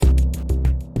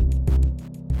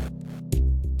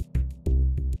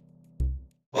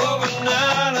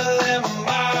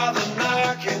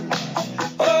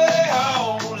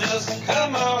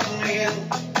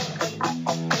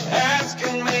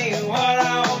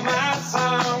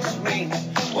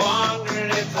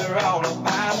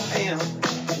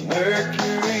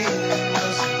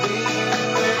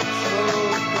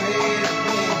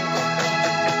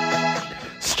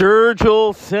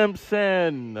Sturgill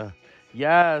Simpson.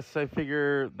 Yes, I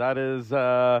figure that is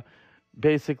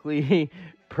basically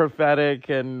prophetic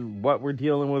and what we're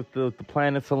dealing with. The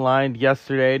planets aligned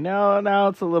yesterday. Now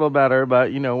it's a little better,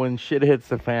 but when shit hits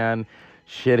the fan,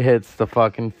 shit hits the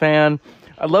fucking fan.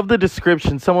 I love the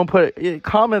description. Someone put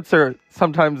comments are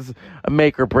sometimes a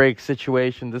make or break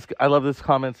situation. I love this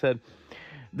comment said,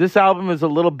 "This album is a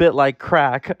little bit like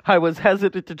crack. I was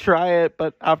hesitant to try it,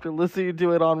 but after listening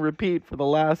to it on repeat for the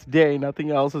last day,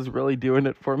 nothing else is really doing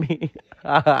it for me."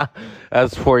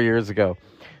 That's 4 years ago.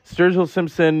 Sturgill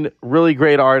Simpson, really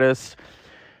great artist.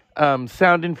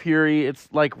 Sound and Fury, it's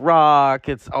like rock,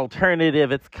 it's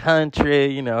alternative, it's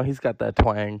country. He's got that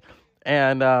twang.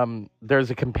 And there's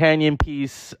a companion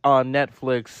piece on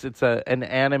Netflix. It's an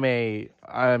anime.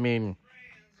 I mean,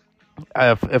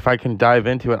 if I can dive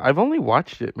into it, I've only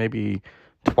watched it maybe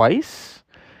twice.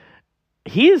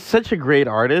 He is such a great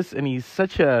artist, and he's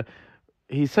such a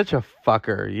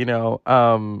fucker.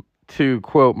 To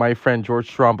quote my friend George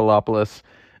Strombolopoulos,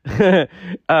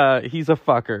 he's a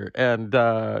fucker, and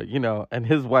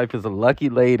his wife is a lucky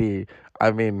lady.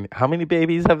 I mean, how many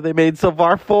babies have they made so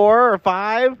far? 4 or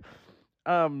 5.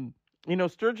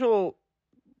 Sturgill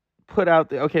put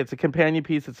out it's a companion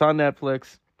piece. It's on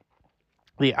Netflix.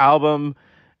 The album,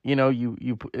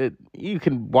 you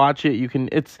can watch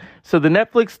it. So the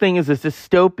Netflix thing is this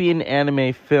dystopian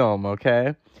anime film,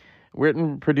 okay?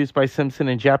 Written, produced by Simpson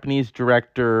and Japanese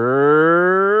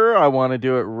director. I want to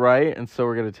do it right, and so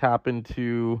we're going to tap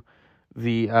into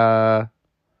the,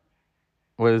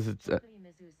 what is it?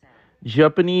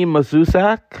 Japanese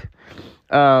Masusak,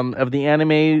 of the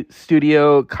anime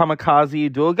studio Kamikaze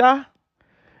Douga.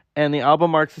 And the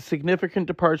album marks a significant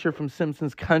departure from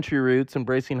Simpson's country roots,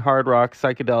 embracing hard rock,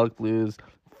 psychedelic blues,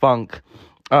 funk.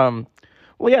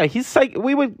 He's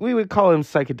we would call him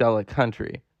psychedelic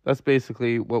country. That's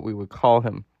basically what we would call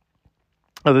him.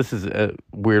 Oh, this is a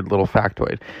weird little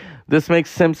factoid. This makes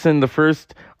Simpson the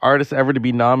first artist ever to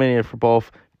be nominated for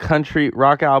both country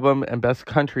rock album and best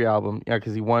country album. Yeah,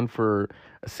 because he won for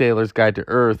A Sailor's Guide to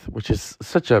Earth, which is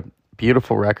such a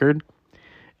beautiful record.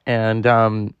 And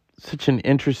such an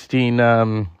interesting,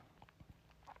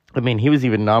 he was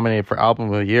even nominated for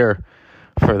Album of the Year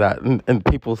for that. And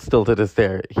people still to this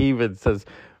day, he even says,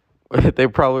 they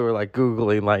probably were like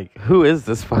Googling, like, who is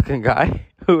this fucking guy?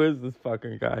 Who is this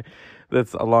fucking guy?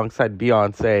 That's alongside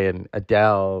Beyonce and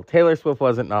Adele. Taylor Swift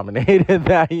wasn't nominated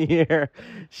that year.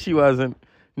 She wasn't.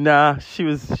 Nah,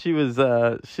 she's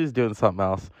doing something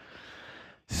else.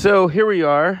 So here we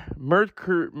are,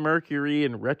 Mercury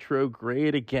in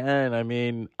retrograde again. I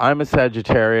mean, I'm a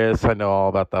Sagittarius. I know all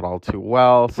about that all too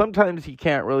well. Sometimes you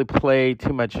can't really play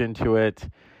too much into it.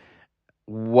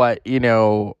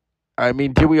 Do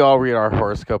we all read our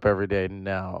horoscope every day?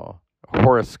 No.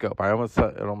 Horoscope.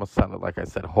 It almost sounded like I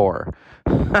said whore.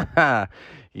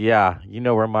 Yeah, you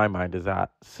know where my mind is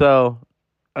at. So,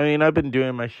 I've been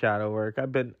doing my shadow work.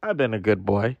 I've been a good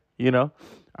boy,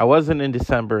 I wasn't in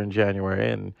December and January,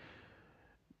 and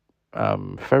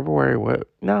February.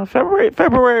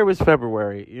 February was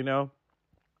February,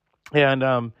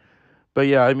 and but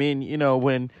yeah,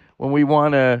 when we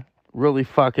want to really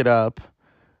fuck it up,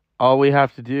 all we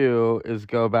have to do is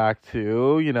go back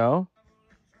to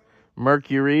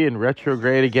Mercury in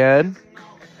retrograde again.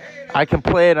 I can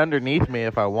play it underneath me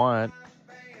if I want,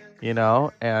 and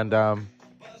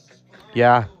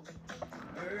yeah,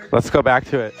 let's go back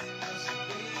to it.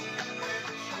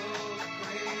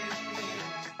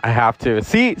 I have to.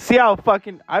 See how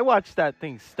fucking... I watched that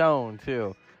thing stoned,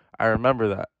 too. I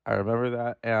remember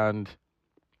that. And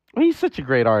he's such a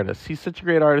great artist.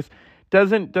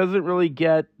 Doesn't really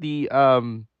get the...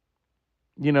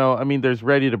 there's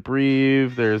Ready to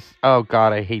Breathe. There's... Oh,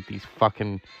 God, I hate these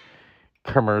fucking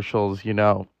commercials,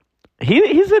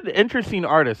 He's an interesting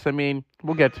artist.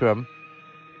 We'll get to him.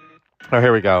 Oh,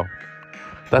 here we go.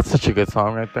 That's such a good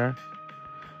song right there.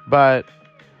 But...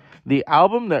 the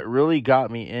album that really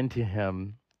got me into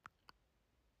him,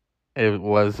 it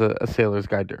was a Sailor's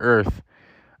Guide to Earth.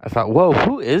 I thought, whoa,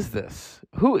 who is this?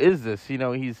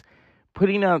 He's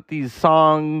putting out these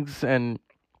songs and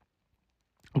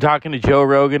talking to Joe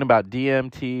Rogan about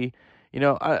DMT.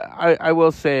 I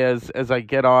will say as I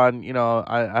get on,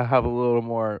 I have a little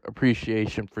more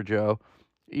appreciation for Joe.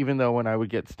 Even though when I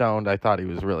would get stoned, I thought he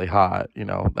was really hot.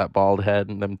 That bald head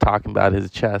and them talking about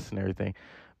his chest and everything.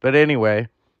 But anyway...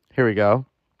 here we go.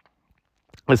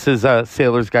 This is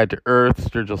Sailor's Guide to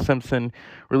Earth, Sturgill Simpson,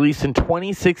 released in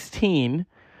 2016,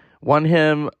 won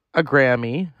him a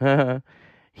Grammy.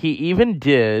 He even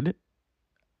did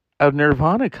a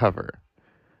Nirvana cover.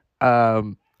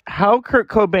 How Kurt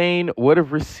Cobain would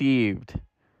have received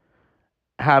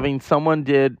having someone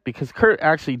because Kurt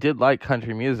actually did like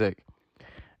country music,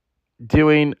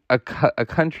 doing a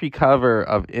country cover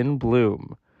of In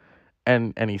Bloom,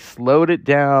 and he slowed it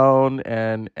down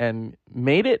and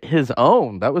made it his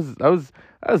own. That was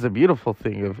a beautiful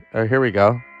thing. Here we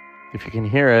go. If you can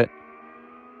hear it,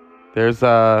 there's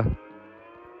oh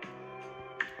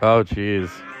geez,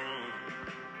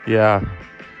 yeah.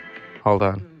 Hold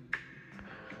on.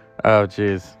 Oh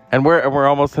geez, and we're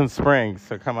almost in spring,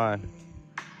 so come on.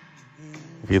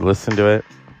 If you listen to it.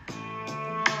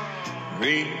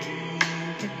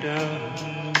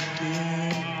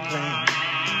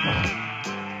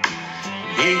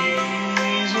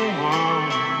 He's a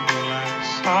one who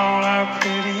likes all our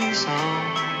pretty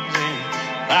songs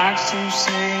and likes to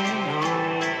sing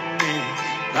along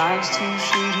and likes to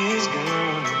shoot his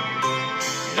gun, but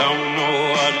don't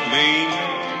know what it means.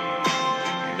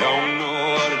 Don't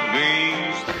know what it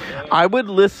means. I would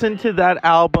listen to that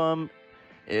album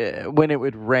when it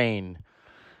would rain.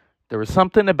 There was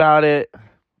something about it,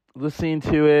 listening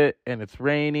to it, and it's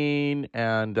raining,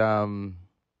 and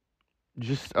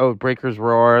Breakers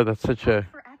Roar. That's such a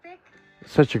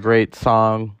great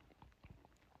song.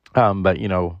 But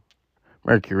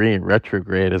Mercury in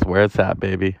retrograde is where it's at,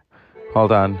 baby.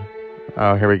 Hold on.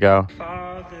 Oh, here we go.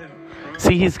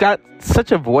 See, he's got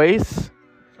such a voice,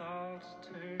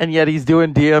 and yet he's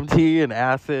doing DMT and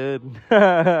acid.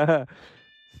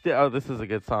 Oh, this is a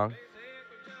good song.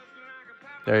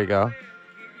 There you go.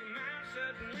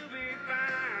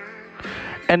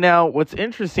 And now what's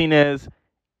interesting is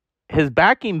his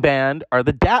backing band are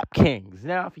the Dap Kings.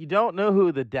 Now, if you don't know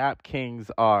who the Dap Kings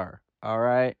are, all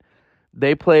right,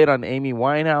 they played on Amy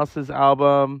Winehouse's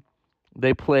album.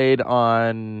 They played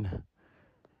on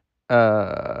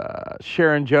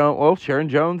Sharon Jones. Well, Sharon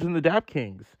Jones and the Dap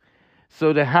Kings.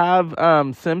 So to have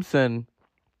Simpson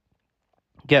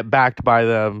get backed by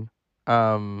them,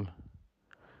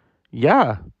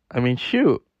 yeah, I mean,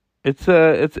 shoot, it's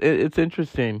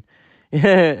interesting.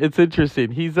 Yeah, it's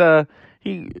interesting.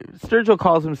 Sturgill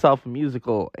calls himself a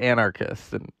musical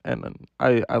anarchist, and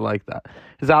I like that.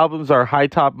 His albums are High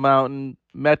Top Mountain,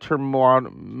 Metro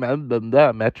Modern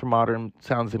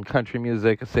Sounds in Country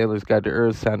Music, A Sailor's Guide to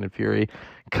Earth, Sound and Fury,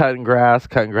 Cutting Grass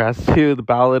 2, The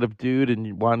Ballad of Dude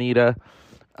and Juanita.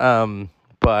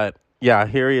 But yeah,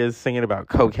 here he is singing about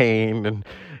cocaine and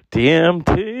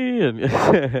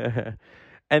DMT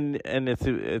and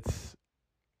it's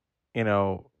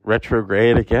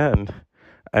retrograde again.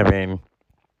 I mean,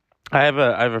 I have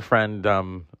a friend,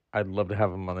 I'd love to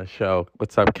have him on the show.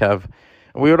 What's up, Kev?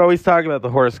 And we would always talk about the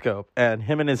horoscope, and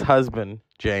him and his husband,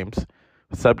 James.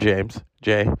 What's up, James?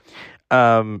 Jay.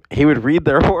 He would read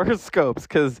their horoscopes,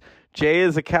 because Jay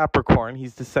is a Capricorn.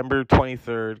 He's December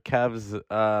 23rd. Kev's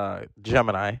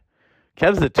Gemini.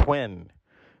 Kev's a twin.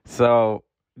 So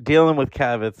dealing with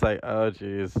Kev, it's like, oh,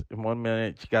 geez. In 1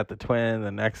 minute, you got the twin.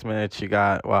 The next minute, you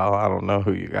got, well, I don't know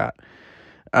who you got.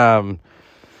 And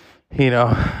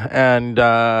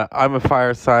I'm a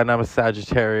fire sign. I'm a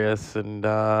Sagittarius. And,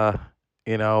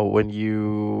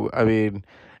 when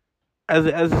as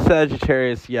a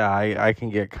Sagittarius, yeah, I can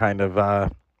get kind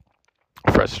of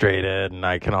frustrated. And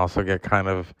I can also get kind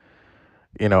of,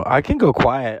 I can go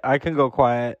quiet.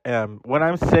 When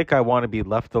I'm sick, I want to be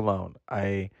left alone.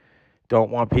 I don't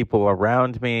want people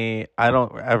around me. I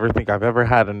don't ever think I've ever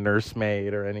had a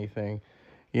nursemaid or anything.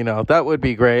 That would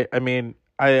be great. I mean,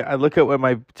 I look at what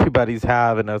my two buddies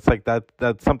have, and it's like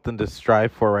that's something to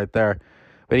strive for right there.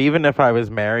 But even if I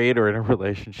was married or in a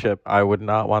relationship, I would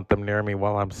not want them near me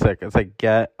while I'm sick. It's like,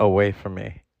 get away from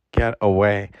me. Get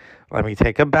away. Let me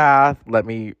take a bath. Let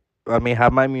me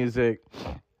have my music.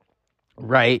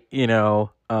 Right,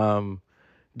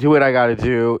 do what I got to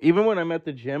do. Even when I'm at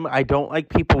the gym, I don't like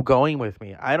people going with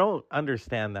me. I don't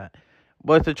understand that.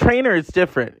 But the trainer, it's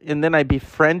different. And then I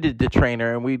befriended the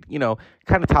trainer, and we,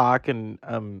 kind of talk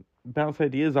and bounce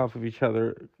ideas off of each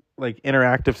other, like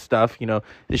interactive stuff,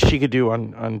 that she could do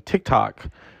on TikTok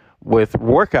with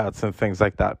workouts and things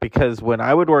like that. Because when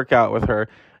I would work out with her,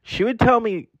 she would tell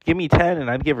me, give me 10,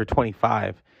 and I'd give her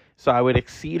 25. So I would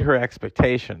exceed her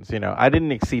expectations. I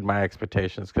didn't exceed my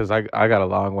expectations because I got a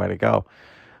long way to go.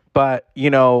 But,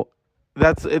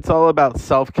 it's all about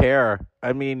self-care.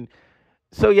 I mean,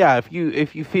 so yeah,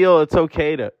 if you feel it's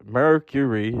okay to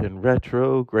Mercury in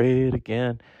retrograde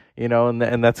again,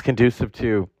 and that's conducive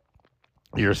to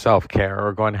your self-care,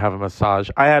 or going to have a massage.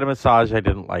 I had a massage. I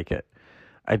didn't like it.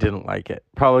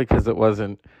 Probably because it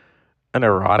wasn't an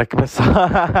erotic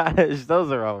massage.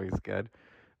 Those are always good.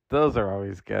 It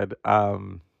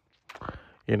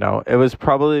was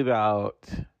probably about,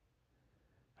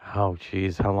 how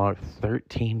long?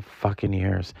 13 fucking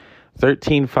years.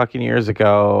 13 fucking years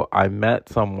ago, I met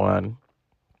someone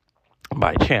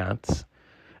by chance,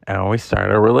 and we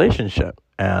started a relationship.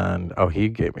 And he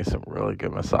gave me some really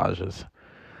good massages.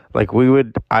 Like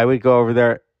I would go over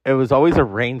there. It was always a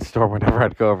rainstorm whenever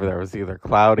I'd go over there. It was either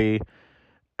cloudy,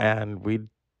 and we'd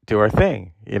do our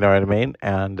thing. You know what I mean?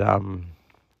 And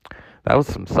that was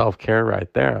some self-care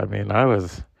right there. I mean, I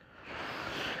was,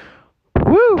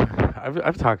 woo!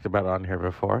 I've talked about it on here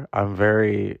before. I'm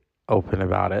very open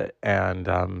about it.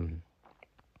 And,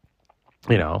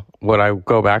 would I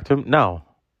go back to him? No.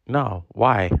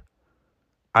 Why?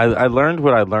 I learned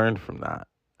what I learned from that.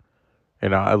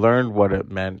 I learned what it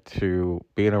meant to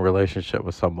be in a relationship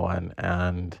with someone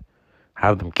and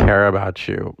have them care about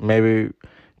you. Maybe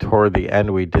toward the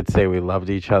end, we did say we loved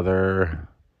each other.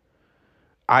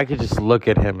 I could just look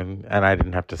at him and I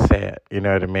didn't have to say it. You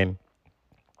know what I mean?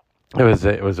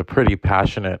 It was a pretty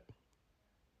passionate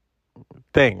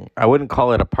thing. I wouldn't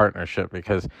call it a partnership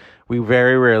because we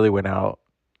very rarely went out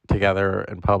together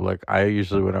in public. I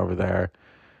usually went over there.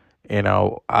 When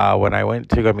I went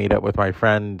to go meet up with my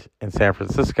friend in San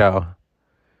Francisco,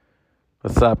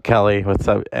 what's up, Kelly? What's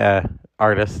up,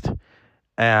 artist?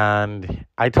 And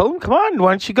I told him, come on,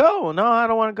 why don't you go? No, I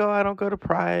don't want to go. I don't go to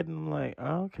Pride. And I'm like,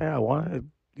 okay, I wanted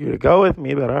you to go with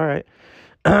me, but all right.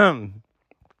 And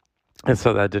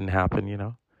so that didn't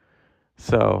happen,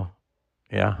 So,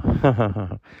 yeah.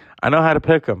 I know how to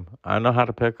pick them. I'm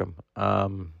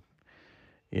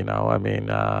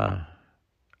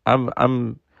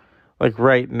like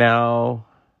right now,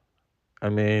 I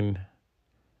mean,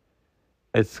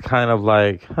 it's kind of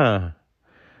like, how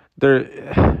do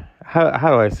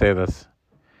I say this?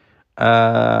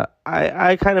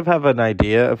 I kind of have an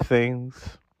idea of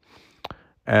things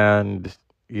and,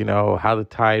 how the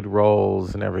tide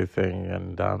rolls and everything.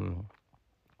 And,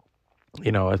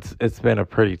 it's been a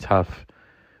pretty tough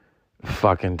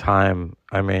fucking time.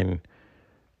 I mean,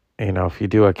 if you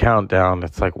do a countdown,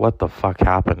 it's like, what the fuck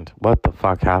happened?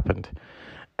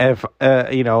 If,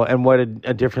 and what a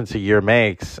difference a year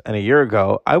makes. And a year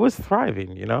ago, I was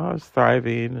thriving, and I was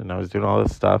doing all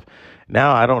this stuff.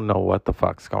 Now I don't know what the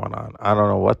fuck's going on.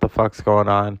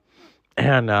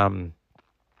 And,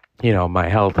 my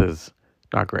health is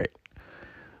not great.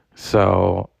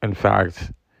 So, in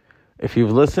fact, if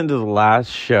you've listened to the last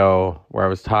show where I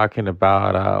was talking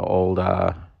about old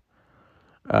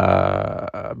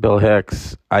Bill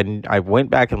Hicks, I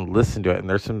went back and listened to it, and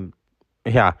there's some,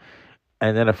 yeah.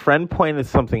 And then a friend pointed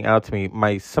something out to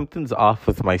me. Something's off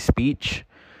with my speech,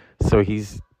 so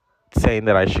he's saying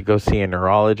that I should go see a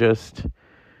neurologist.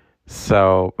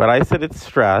 So, but I said it's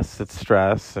stress,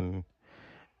 and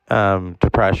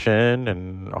depression,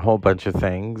 and a whole bunch of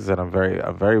things, and I'm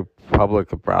very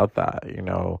public about that.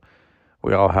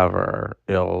 We all have our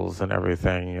ills and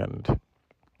everything, and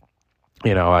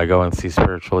I go and see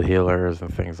spiritual healers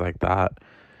and things like that.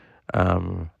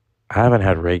 I haven't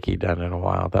had Reiki done in a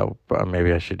while. That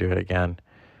maybe I should do it again.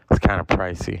 It's kind of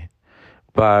pricey,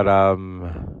 but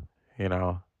and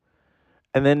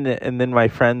then my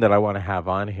friend that I want to have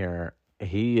on here,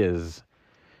 he is,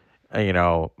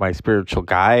 my spiritual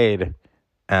guide,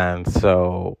 and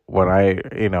so when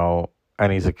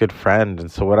and he's a good friend,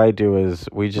 and so what I do is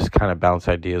we just kind of bounce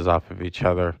ideas off of each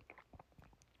other,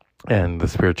 and the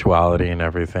spirituality and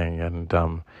everything, and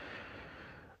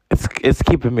It's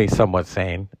keeping me somewhat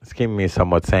sane.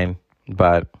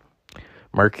 But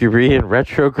Mercury in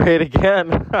retrograde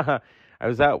again. I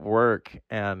was at work,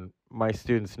 and my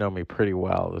students know me pretty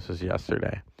well. This was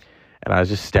yesterday. And I was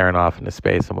just staring off into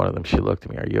space, and one of them, she looked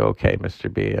at me, "Are you okay,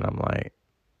 Mr. B?" And I'm like,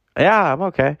 "Yeah, I'm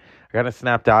okay." I kind of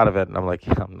snapped out of it, and I'm like,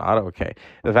 "Yeah, I'm not okay."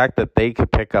 The fact that they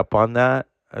could pick up on that,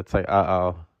 it's like,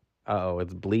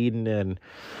 it's bleeding in.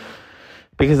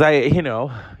 Because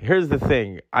here's the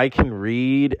thing. I can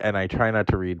read, and I try not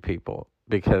to read people,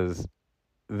 because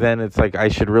then it's like I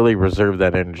should really reserve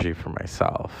that energy for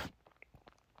myself.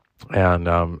 And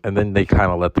then they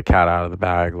kind of let the cat out of the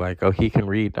bag, like, he can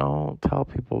read. Don't tell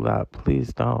people that,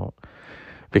 please don't.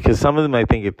 Because some of them, I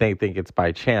think they think it's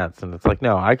by chance, and it's like,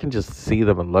 no, I can just see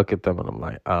them and look at them, and I'm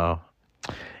like, oh,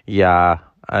 yeah,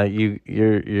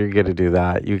 you're gonna do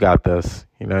that. You got this.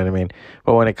 You know what I mean?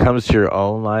 But when it comes to your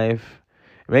own life,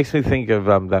 it makes me think of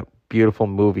that beautiful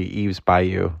movie, Eve's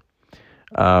Bayou.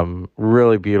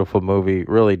 Really beautiful movie,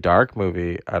 really dark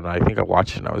movie. And I think I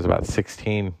watched it when I was about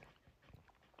 16.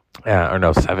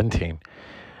 17.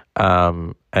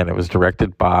 And it was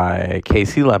directed by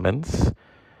Casey Lemons.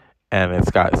 And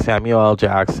it's got Samuel L.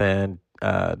 Jackson,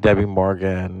 Debbie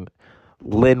Morgan,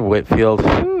 Lynn Whitfield.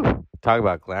 Whew, talk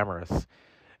about glamorous.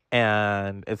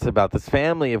 And it's about this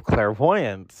family of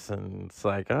clairvoyants. And it's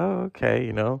like, oh,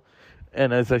 okay,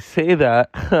 And as I say that,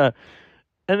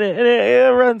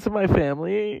 it runs in my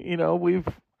family.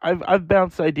 I've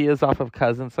bounced ideas off of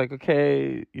cousins, like,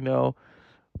 okay,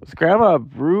 was grandma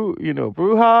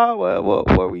bruja?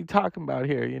 What are we talking about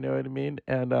here? You know what I mean?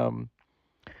 And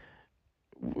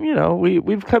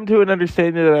we've come to an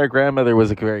understanding that our grandmother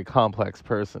was a very complex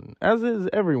person, as is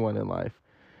everyone in life.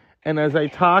 And as I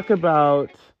talk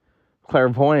about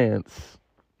clairvoyance,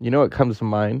 what comes to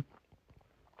mind?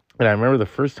 And I remember the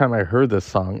first time I heard this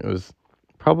song, it was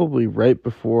probably right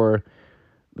before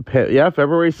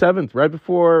February 7th, right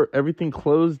before everything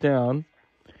closed down.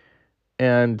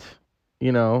 And,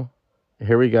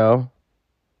 here we go.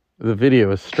 The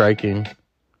video is striking.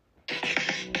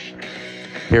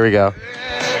 Here we go.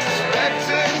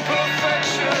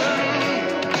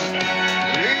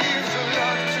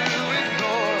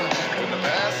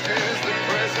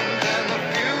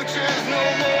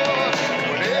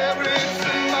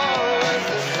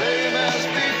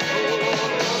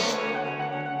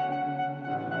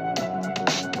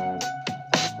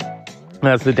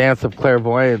 That's the Dance of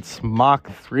Clairvoyance, Mach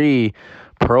 3,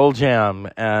 Pearl Jam.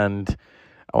 And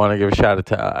I want to give a shout out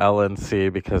to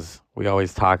LNC because we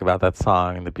always talk about that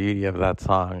song and the beauty of that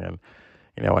song. And,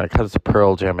 when it comes to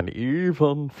Pearl Jam and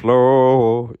Even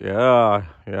Flow, yeah.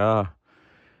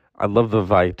 I love the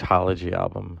Vitology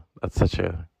album. That's such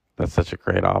a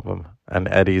great album. And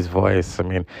Eddie's voice. I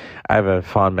mean, I have a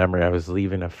fond memory. I was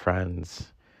leaving a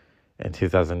friend's in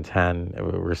 2010.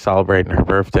 We were celebrating her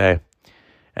birthday.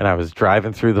 And I was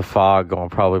driving through the fog, going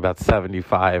probably about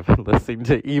 75, listening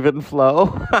to Even Flow,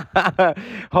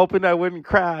 hoping I wouldn't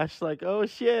crash. Like, oh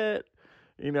shit,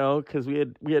 because we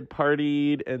had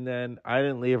partied, and then I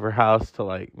didn't leave her house till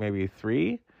like maybe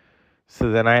 3,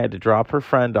 so then I had to drop her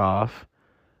friend off,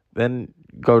 then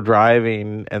go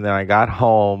driving, and then I got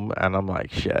home, and I'm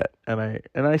like shit, and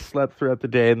I slept throughout the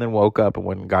day, and then woke up and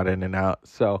went and got in and out.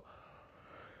 So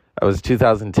that was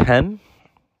 2010.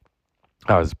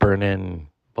 I was burning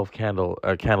both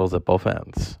candles at both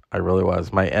ends. I really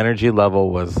was. My energy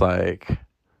level was like,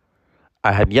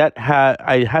 I hadn't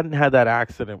had that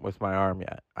accident with my arm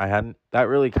yet. That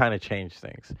really kind of changed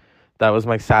things. That was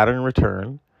my Saturn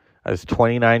return. I was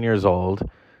 29 years old.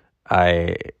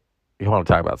 You want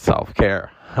to talk about self-care?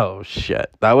 Oh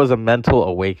shit. That was a mental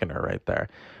awakener right there,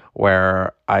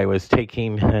 where I was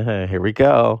taking, here we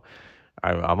go.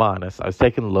 I'm honest. I was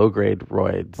taking low-grade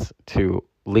roids to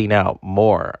lean out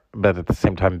more, but at the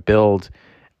same time build,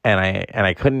 and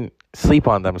I couldn't sleep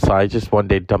on them, so I just one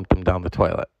day dumped them down the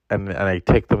toilet, and I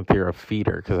take them through a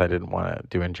feeder because I didn't want to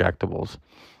do injectables,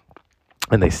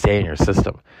 and they stay in your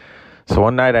system. So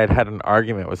one night I'd had an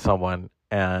argument with someone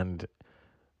and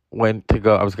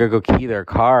I was gonna go key their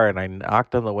car, and I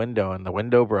knocked on the window, and the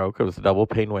window broke. It was a double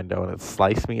pane window, and it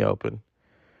sliced me open.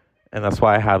 And that's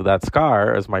why I have that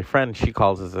scar, as my friend, she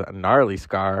calls it a gnarly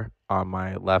scar on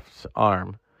my left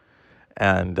arm.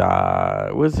 And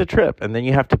it was a trip. And then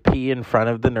you have to pee in front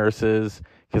of the nurses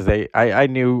because I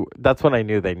knew, that's when I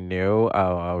knew they knew.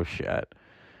 Oh shit.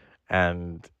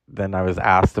 And then I was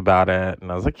asked about it, and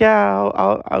I was like, yeah,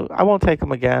 I won't take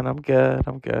them again. I'm good.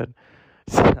 I'm good.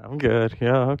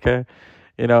 Yeah, okay.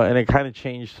 And it kind of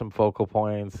changed some focal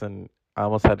points, and I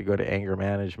almost had to go to anger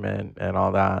management and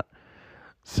all that.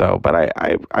 So, but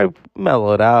I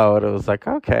mellowed out. It was like,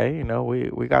 okay,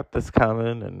 we got this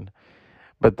coming.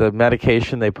 But the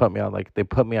medication they put me on, they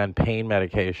put me on pain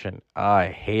medication. I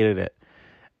hated it.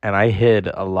 And I hid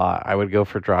a lot. I would go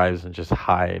for drives and just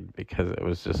hide because it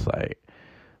was just like,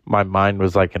 my mind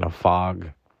was like in a fog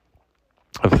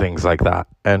of things like that.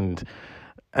 And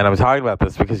I'm talking about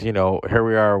this because, here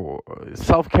we are,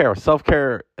 self-care.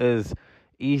 Self-care is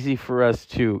easy for us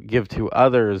to give to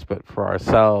others, but for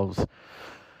ourselves,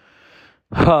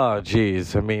 oh,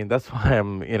 geez. I mean, that's why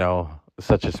I'm,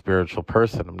 such a spiritual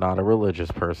person. I'm not a religious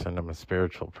person. I'm a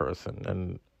spiritual person.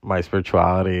 And my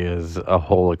spirituality is a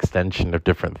whole extension of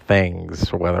different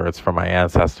things, whether it's from my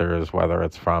ancestors, whether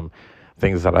it's from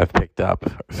things that I've picked up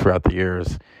throughout the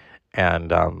years, and,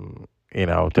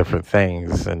 different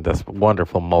things in this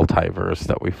wonderful multiverse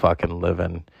that we fucking live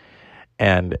in.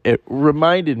 And it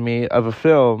reminded me of a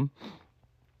film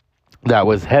that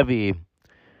was heavy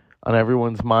on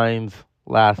everyone's minds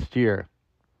last year.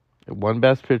 It won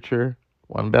Best Picture,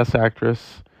 won Best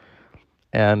Actress,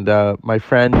 and my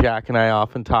friend Jack and I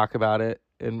often talk about it,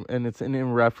 and it's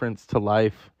in reference to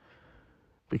life,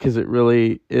 because it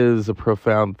really is a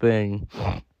profound thing.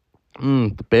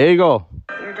 The bagel.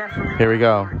 Here we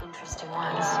go. Interesting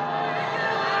ones.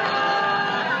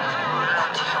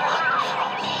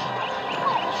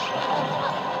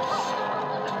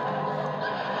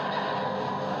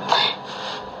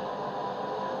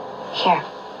 Here.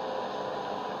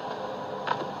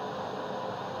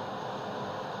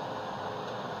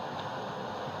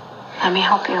 Let me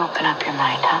help you open up your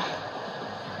mind, huh?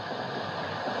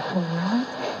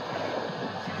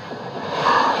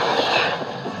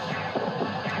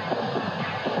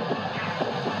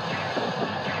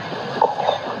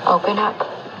 Open up.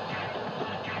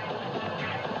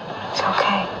 It's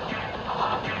okay.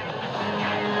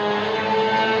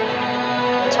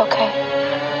 It's okay.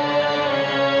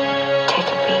 Take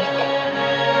a peek.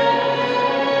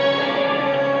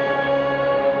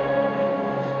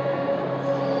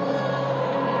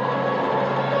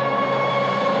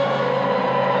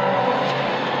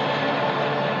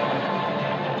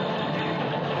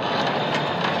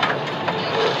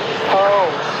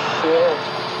 Oh, shit.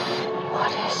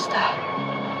 What is that?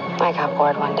 I got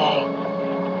bored one day,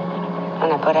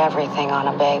 and I put everything on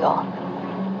a bagel.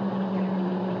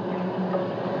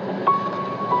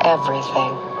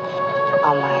 Everything.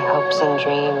 All my hopes and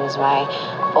dreams, my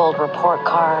old report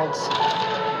cards,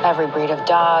 every breed of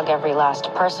dog, every last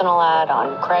personal ad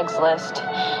on Craigslist,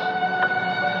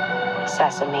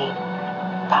 sesame,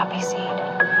 poppy seed,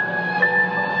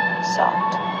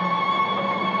 salt.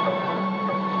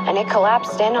 And it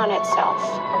collapsed in on itself.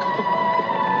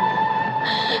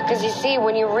 Because you see,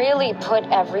 when you really put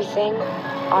everything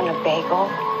on a bagel,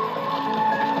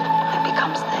 it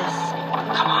becomes this.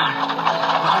 Come on,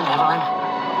 Evelyn.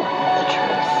 The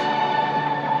truth.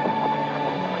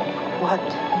 What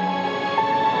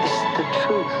is the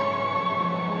truth?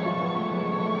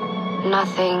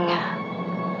 Nothing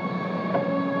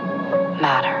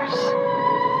matters.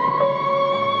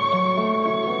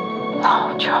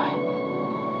 Oh, Joy.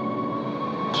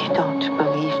 You don't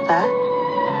believe that?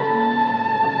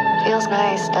 Feels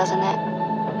nice, doesn't it?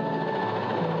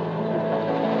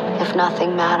 If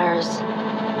nothing matters,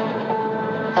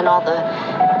 then all the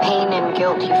pain and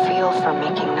guilt you feel for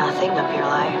making nothing of your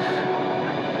life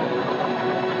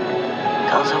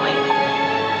goes away.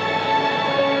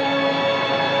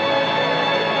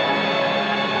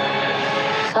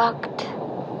 Sucked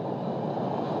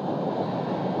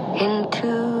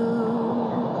into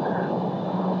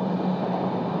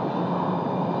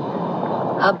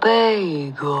a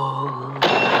bagel.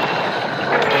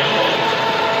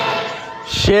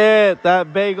 Shit,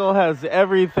 that bagel has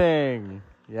everything.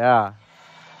 Yeah.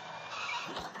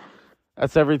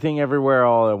 That's everything everywhere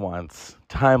all at once.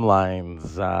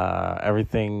 Timelines,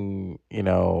 everything,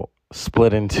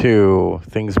 split in two,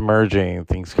 things merging,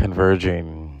 things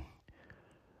converging.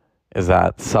 Is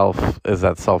that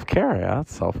self-care? Yeah,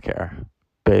 it's self-care.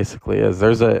 Basically is.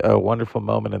 There's a wonderful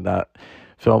moment in that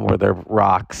film where there are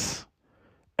rocks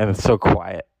and it's so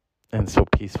quiet and so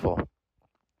peaceful.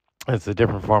 It's a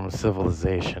different form of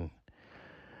civilization.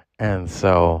 And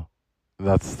so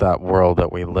that's that world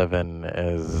that we live in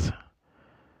is,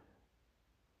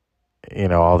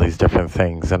 all these different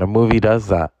things. And a movie does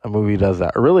that. A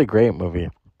really great movie.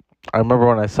 I remember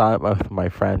when I saw it with my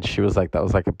friend, she was like, that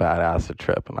was like a bad acid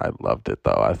trip. And I loved it,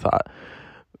 though. I thought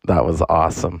that was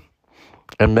awesome.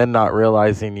 And then not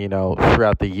realizing,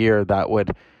 throughout the year that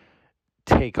would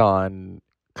take on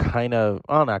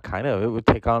it would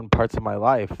take on parts of my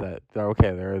life that,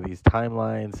 okay, there are these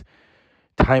timelines.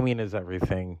 Timing is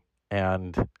everything.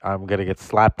 And I'm going to get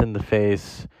slapped in the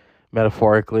face,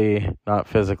 metaphorically, not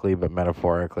physically, but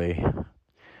metaphorically.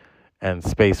 And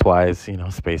space-wise,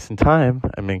 space and time.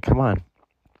 I mean, come on.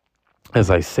 As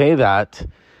I say that,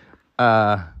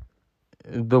 the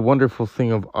wonderful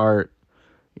thing of art,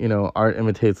 art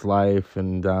imitates life.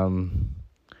 And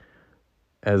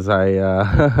as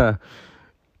I...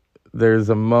 there's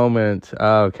a moment,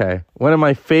 okay. One of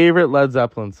my favorite Led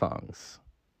Zeppelin songs.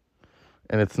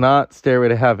 And it's not Stairway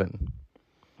to Heaven.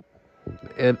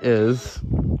 It is,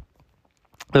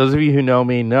 those of you who know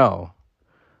me know.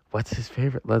 What's his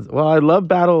favorite Well, I love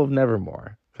Battle of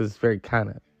Nevermore. Because it's very kind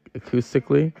of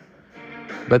acoustically.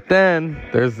 But then,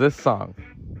 there's this song.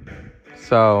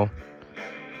 So,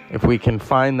 if we can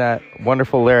find that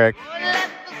wonderful lyric...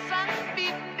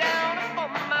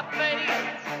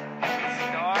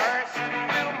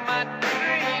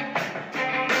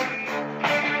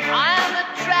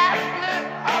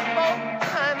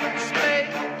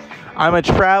 I'm a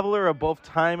traveler of both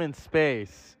time and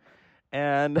space.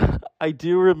 And I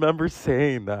do remember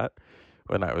saying that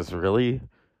when I was really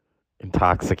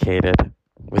intoxicated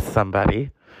with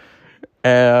somebody.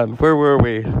 And where were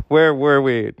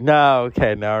we? Now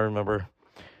I remember.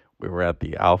 We were at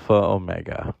the Alpha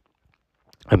Omega.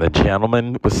 And the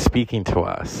gentleman was speaking to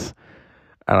us.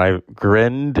 And I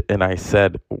grinned and I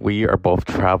said, we are both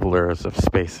travelers of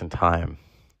space and time.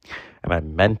 And I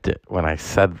meant it when I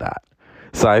said that.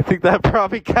 So I think that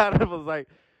probably kind of was like,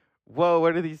 whoa,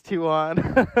 what are these two on?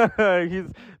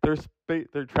 They're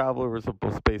travelers of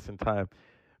both space and time.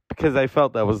 because I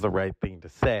felt that was the right thing to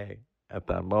say at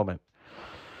that moment.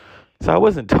 So I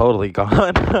wasn't totally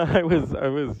gone. I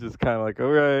was just kind of like, all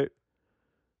right,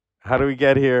 how do we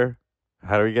get here?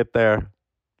 How do we get there?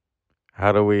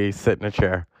 How do we sit in a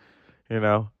chair?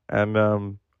 And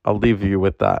I'll leave you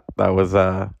with that. That was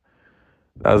a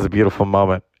beautiful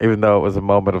moment, even though it was a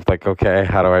moment of like, okay,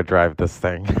 how do I drive this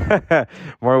thing?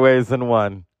 More ways than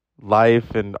one.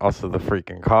 Life and also the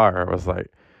freaking car. I was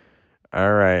like,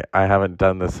 all right, I haven't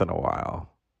done this in a while,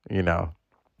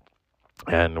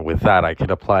 And with that, I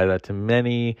could apply that to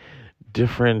many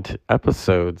different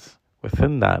episodes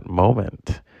within that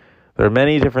moment. There are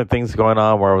many different things going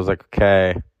on where I was like,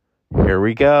 okay, here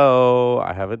we go.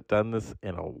 I haven't done this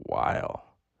in a while.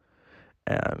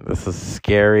 And this is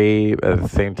scary, at the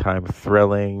same time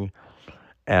thrilling.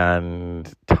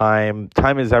 And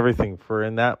time is everything. For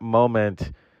in that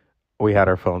moment, we had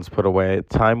our phones put away.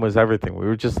 Time was everything. We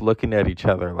were just looking at each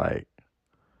other like,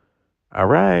 all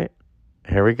right,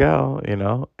 here we go,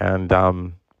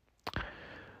 And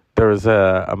there was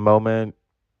a moment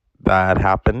that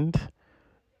happened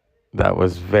that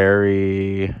was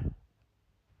very...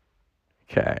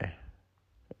 Okay.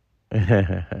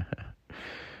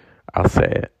 I'll say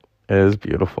it. It was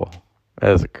beautiful. It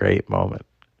was a great moment.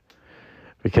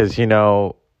 Because,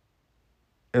 so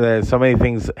many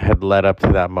things had led up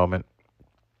to that moment.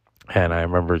 And I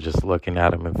remember just looking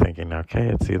at him and thinking, okay,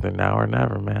 it's either now or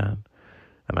never, man.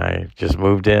 And I just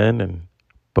moved in and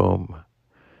boom,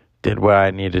 did what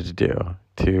I needed to do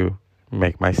to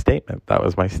make my statement. That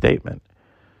was my statement.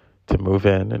 To move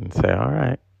in and say, all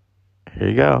right, here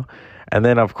you go. And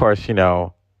then, of course,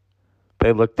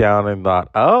 they looked down and thought,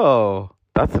 oh,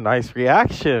 that's a nice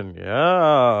reaction.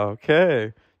 Yeah,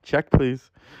 okay. Check,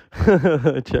 please.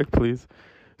 Check, please.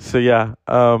 So, yeah.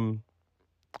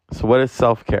 So what is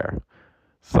self-care?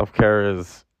 Self-care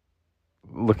is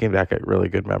looking back at really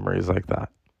good memories like that.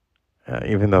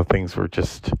 Even though things were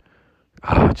just,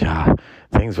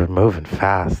 things were moving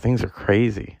fast. Things are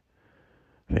crazy.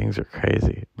 Things are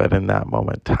crazy. But in that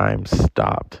moment, time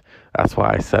stopped. That's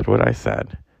why I said what I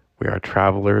said. We are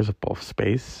travelers of both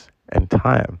space and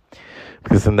time.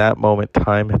 Because in that moment,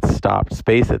 time had stopped.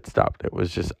 Space had stopped. It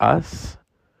was just us,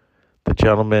 the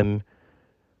gentleman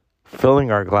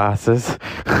filling our glasses.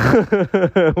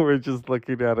 We're just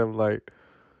looking at him like,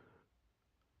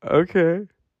 okay,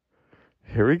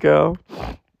 here we go.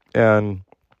 And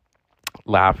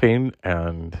laughing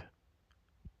and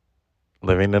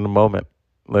living in a moment.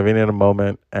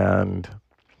 And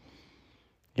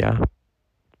yeah.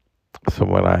 So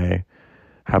when I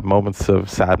have moments of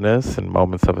sadness and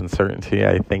moments of uncertainty,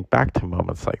 I think back to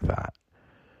moments like that.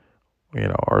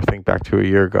 Or think back to a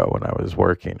year ago when I was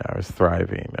working, I was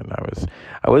thriving, and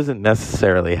I wasn't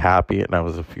necessarily happy, and I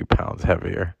was a few pounds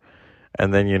heavier.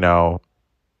 And then, you go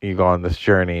on this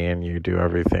journey and you do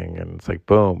everything, and it's like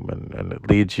boom, and it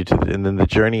leads you to, and then the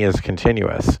journey is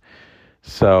continuous.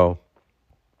 So,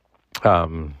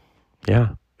 yeah,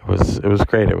 it was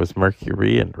great. It was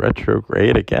Mercury in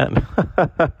retrograde again.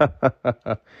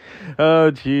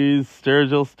 Oh, geez,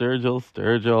 Sturgill.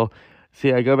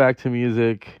 See, I go back to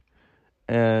music.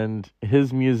 And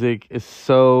his music is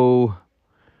so,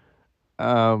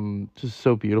 just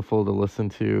so beautiful to listen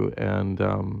to. And,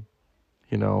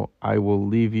 I will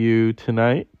leave you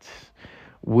tonight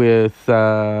with,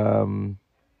 here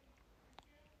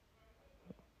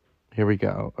we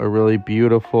go, a really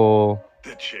beautiful...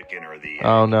 The chicken or the egg.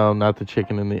 Oh, no, not the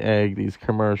chicken and the egg, these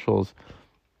commercials.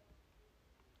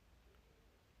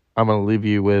 I'm going to leave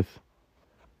you with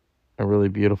a really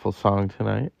beautiful song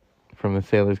tonight from the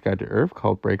Sailor's Guide to Earth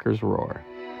called Breakers Roar.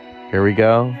 Here we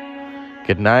go.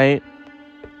 Good night.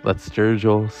 Let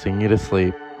Sturgill sing you to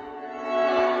sleep.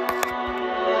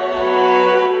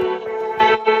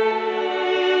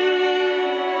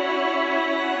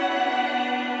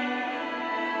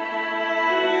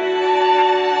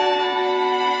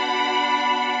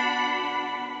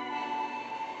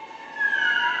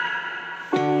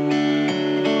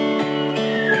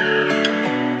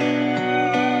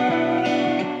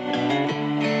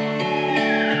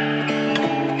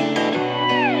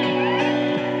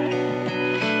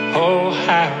 Oh,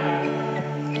 how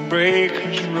the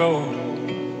breakers roll,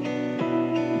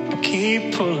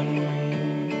 keep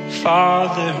pulling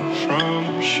farther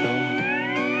from shore.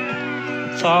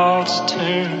 Thoughts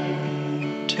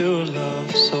turn to a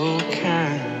love so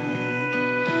kind,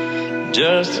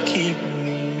 just keep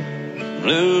me from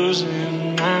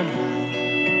losing my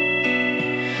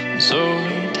mind. So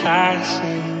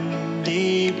enticing,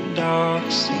 deep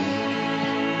dark sea.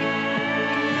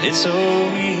 It's so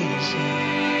easy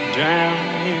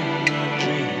drown in my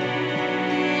dream.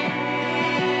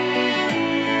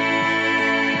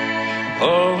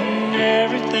 Oh, and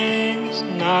everything's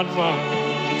not what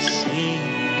it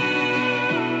seems.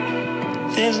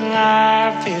 This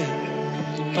life is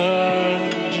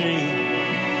but a dream.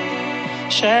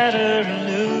 Shattered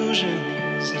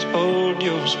illusions that hold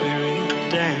your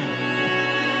spirit down.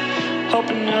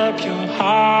 Open up your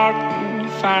heart and you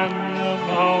find love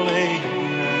all around.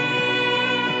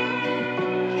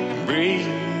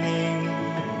 Breathing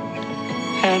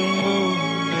and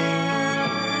moving,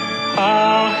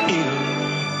 all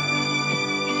healing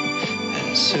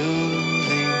and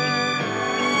soothing.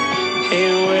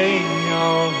 Away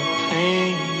all the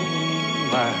pain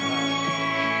by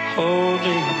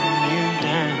holding you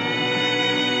down.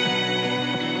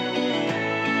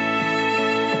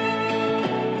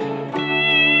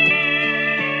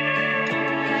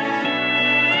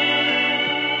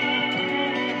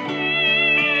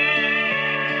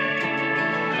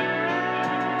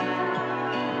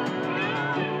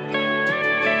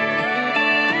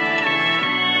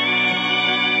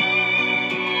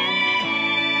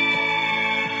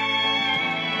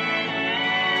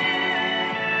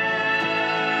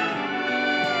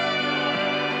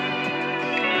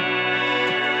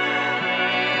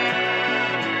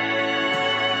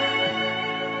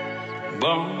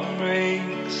 Bone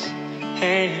breaks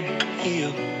and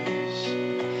heals,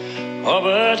 oh,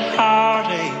 but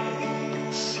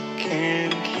heartaches can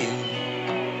kill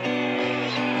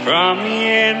from the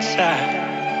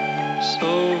inside, so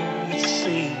it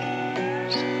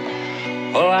seems.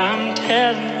 Oh, I'm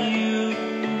telling you,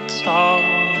 it's all a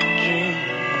dream.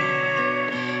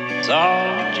 It's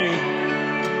all a dream.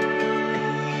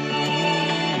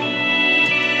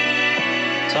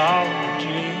 It's all a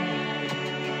dream.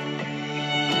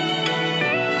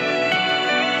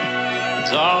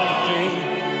 It's all a dream.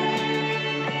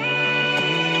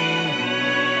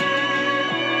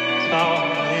 It's all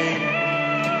a dream.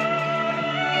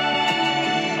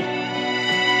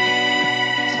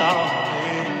 It's all